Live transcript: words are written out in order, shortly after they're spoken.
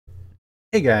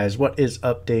Hey guys, what is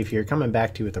up? Dave here, coming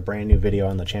back to you with a brand new video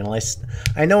on the channel.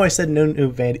 I know I said no new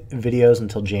videos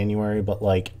until January, but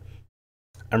like,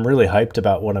 I'm really hyped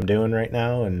about what I'm doing right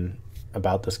now and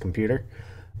about this computer.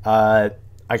 I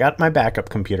got my backup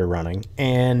computer running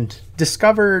and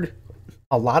discovered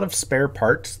a lot of spare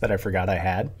parts that I forgot I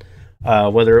had.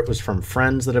 Whether it was from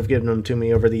friends that have given them to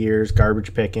me over the years,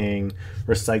 garbage picking,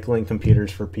 recycling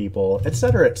computers for people,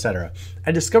 etc., etc.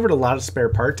 I discovered a lot of spare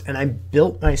parts and I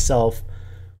built myself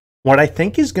what I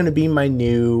think is going to be my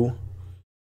new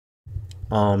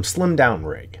slim down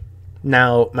rig.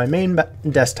 Now, my main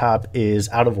desktop is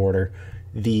out of order.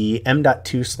 The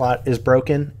M.2 slot is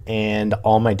broken, and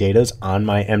all my data's on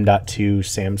my M.2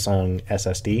 Samsung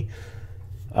SSD.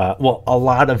 Well, a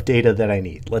lot of data that I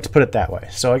need. Let's put it that way.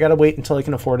 So I got to wait until I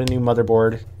can afford a new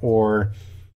motherboard, or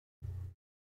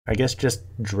I guess just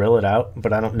drill it out.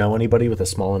 But I don't know anybody with a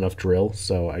small enough drill,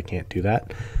 so I can't do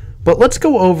that. But let's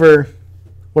go over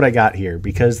what I got here,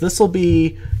 because this will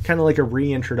be kind of like a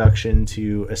reintroduction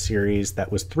to a series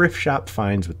that was Thrift Shop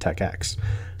Finds with TechX.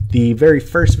 The very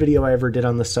first video I ever did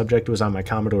on this subject was on my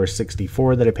Commodore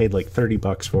 64 that I paid like 30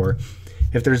 bucks for.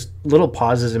 If there's little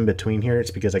pauses in between here,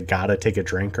 it's because I gotta take a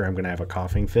drink or I'm gonna have a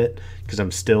coughing fit, because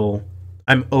I'm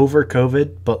over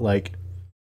COVID, but like,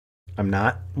 I'm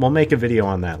not. We'll make a video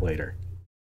on that later.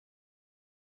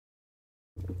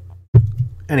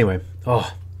 Anyway,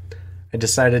 I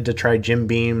decided to try Jim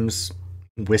Beam's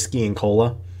whiskey and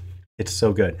cola. It's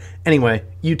so good. Anyway,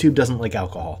 YouTube doesn't like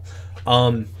alcohol.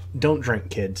 Don't drink,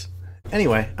 kids.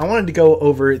 Anyway, I wanted to go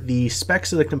over the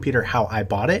specs of the computer, how I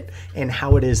bought it, and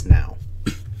how it is now.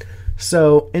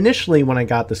 So initially when I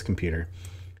got this computer,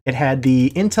 it had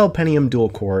the Intel Pentium dual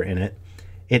core in it.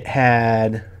 It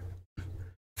had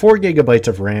 4 gigabytes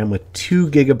of RAM with 2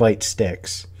 gigabyte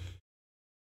sticks.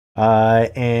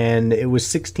 And it was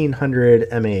 1600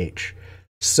 mAh.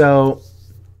 So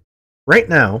right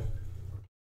now,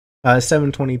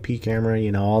 720p camera,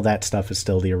 you know, all that stuff is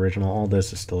still the original. All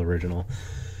this is still original.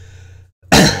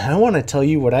 I want to tell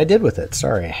you what I did with it.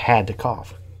 Sorry, I had to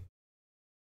cough.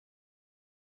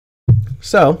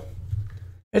 So,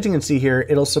 as you can see here,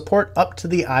 it'll support up to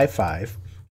the i5,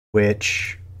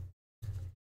 which,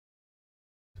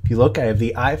 if you look, I have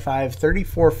the i5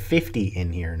 3450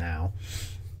 in here now.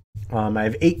 I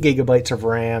have 8 gigabytes of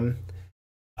RAM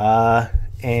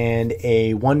and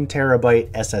a 1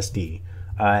 terabyte SSD,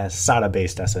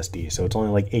 SATA-based SSD, so it's only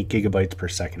like 8 gigabytes per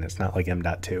second. It's not like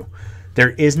M.2.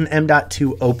 There is an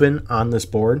M.2 open on this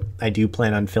board. I do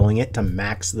plan on filling it to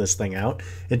max this thing out.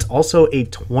 It's also a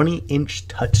 20-inch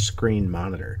touchscreen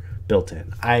monitor built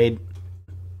in. I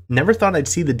never thought I'd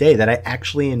see the day that I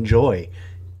actually enjoy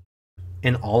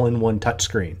an all-in-one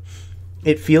touchscreen.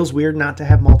 It feels weird not to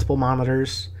have multiple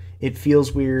monitors. It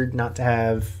feels weird not to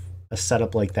have a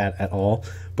setup like that at all.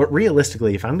 But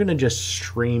realistically, if I'm going to just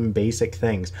stream basic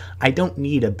things, I don't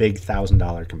need a big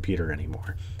 $1,000 computer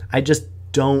anymore. I just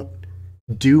don't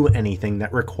do anything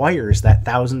that requires that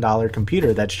 $1,000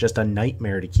 computer that's just a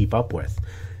nightmare to keep up with.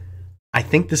 I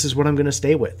think this is what I'm going to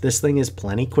stay with. This thing is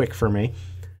plenty quick for me.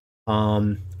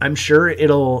 I'm sure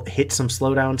it'll hit some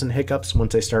slowdowns and hiccups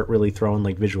once I start really throwing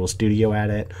like Visual Studio at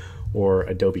it or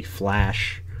Adobe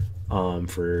Flash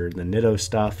for the Nitto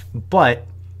stuff. But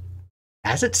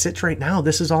as it sits right now,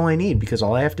 this is all I need, because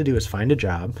all I have to do is find a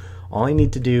job. All I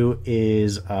need to do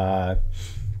is,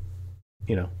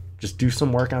 just do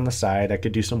some work on the side. I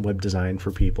could do some web design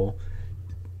for people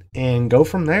and go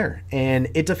from there.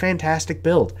 And it's a fantastic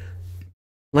build.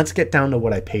 Let's get down to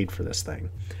what I paid for this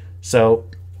thing. So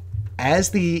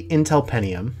as the Intel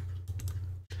Pentium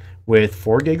with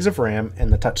 4 gigs of RAM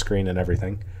and the touchscreen and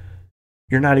everything,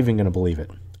 you're not even going to believe it.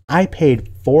 I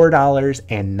paid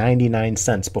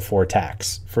 $4.99 before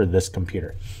tax for this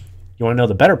computer. You want to know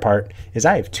the better part is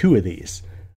I have 2 of these.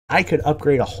 I could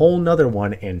upgrade a whole nother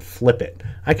one and flip it.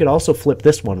 I could also flip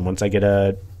this one once I get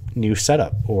a new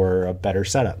setup or a better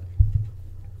setup,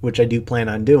 which I do plan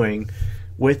on doing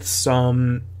with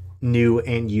some new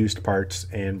and used parts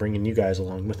and bringing you guys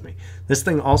along with me. This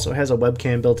thing also has a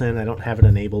webcam built in. I don't have it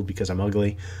enabled because I'm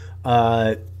ugly.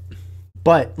 But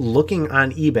looking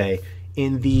on eBay,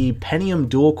 in the Pentium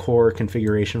dual core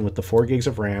configuration with the 4 gigs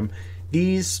of RAM,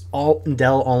 these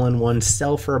Dell all-in-ones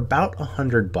sell for about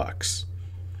 $100.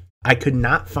 I could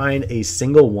not find a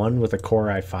single one with a Core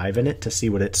i5 in it to see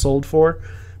what it sold for,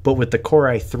 but with the Core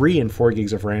i3 and 4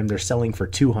 gigs of RAM, they're selling for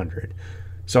 $200.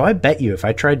 So I bet you if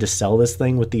I tried to sell this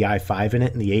thing with the i5 in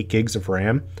it and the 8 gigs of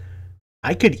RAM,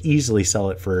 I could easily sell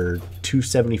it for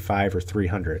 $275 or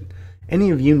 $300.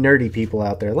 Any of you nerdy people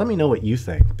out there, let me know what you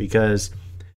think, because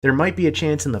there might be a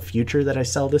chance in the future that I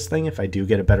sell this thing if I do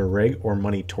get a better rig or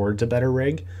money towards a better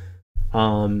rig.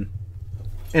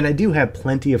 And I do have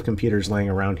plenty of computers laying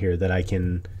around here that I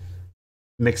can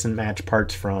mix and match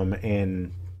parts from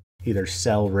and either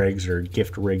sell rigs or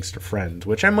gift rigs to friends,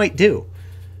 which I might do.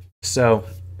 So,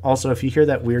 also, if you hear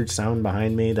that weird sound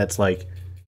behind me that's like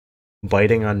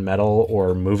biting on metal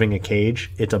or moving a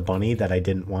cage, it's a bunny that I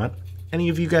didn't want. Any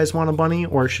of you guys want a bunny,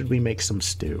 or should we make some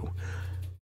stew?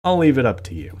 I'll leave it up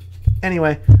to you.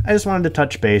 Anyway, I just wanted to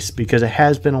touch base because it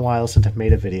has been a while since I've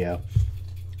made a video.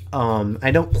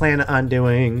 I don't plan on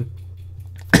doing,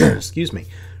 excuse me,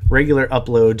 regular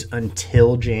uploads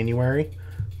until January.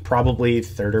 Probably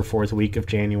third or fourth week of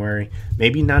January.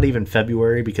 Maybe not even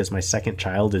February because my second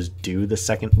child is due the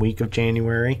second week of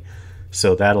January.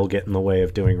 So that'll get in the way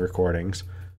of doing recordings.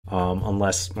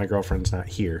 Unless my girlfriend's not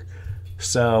here.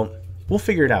 So we'll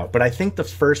figure it out. But I think the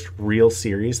first real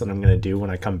series that I'm going to do when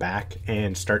I come back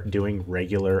and start doing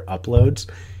regular uploads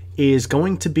is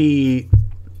going to be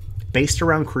based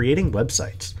around creating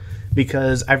websites.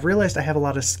 Because I've realized I have a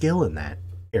lot of skill in that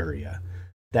area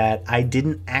that I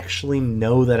didn't actually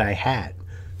know that I had.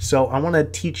 So I want to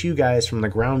teach you guys from the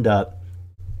ground up,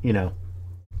 you know,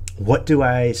 what do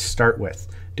I start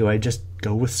with? Do I just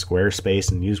go with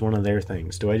Squarespace and use one of their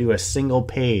things? Do I do a single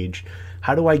page?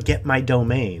 How do I get my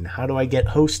domain? How do I get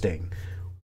hosting?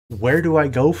 Where do I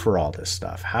go for all this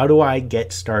stuff? How do I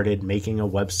get started making a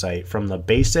website from the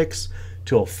basics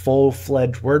to a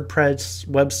full-fledged WordPress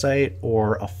website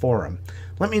or a forum?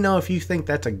 Let me know if you think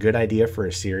that's a good idea for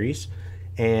a series.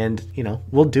 And, you know,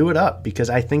 we'll do it up because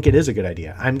I think it is a good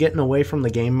idea. I'm getting away from the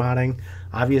game modding.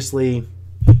 Obviously,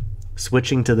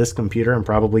 switching to this computer, I'm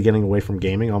probably getting away from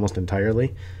gaming almost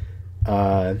entirely.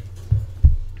 I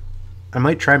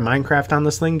might try Minecraft on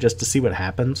this thing just to see what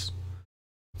happens.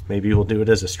 Maybe we'll do it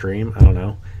as a stream. I don't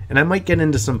know. And I might get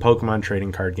into some Pokemon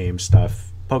trading card game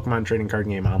stuff. Pokemon trading card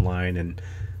game online and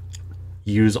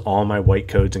use all my white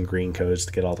codes and green codes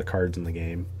to get all the cards in the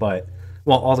game. But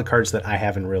well, all the cards that I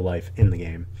have in real life in the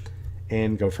game,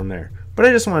 and go from there. But I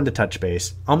just wanted to touch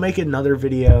base. I'll make another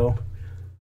video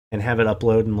and have it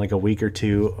upload in like a week or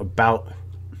two about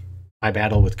my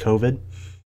battle with COVID.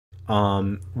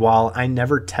 While I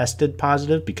never tested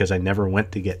positive because I never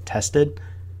went to get tested,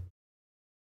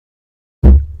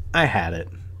 I had it.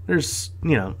 I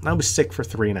was sick for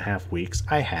 3.5 weeks.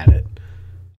 I had it.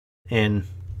 And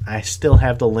I still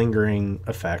have the lingering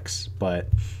effects, but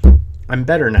I'm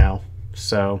better now.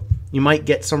 So you might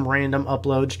get some random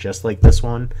uploads just like this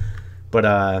one, but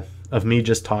of me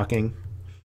just talking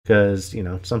because, you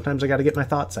know, sometimes I got to get my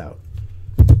thoughts out.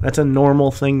 That's a normal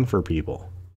thing for people.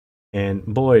 And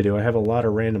boy, do I have a lot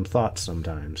of random thoughts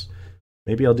sometimes.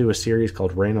 Maybe I'll do a series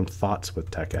called Random Thoughts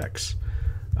with TechX,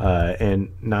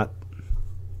 and not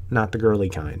the girly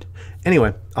kind.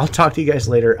 Anyway, I'll talk to you guys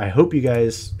later. I hope you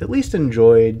guys at least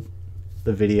enjoyed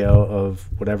the video of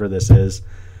whatever this is,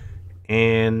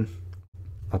 and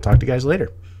I'll talk to you guys later.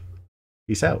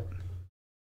 Peace out.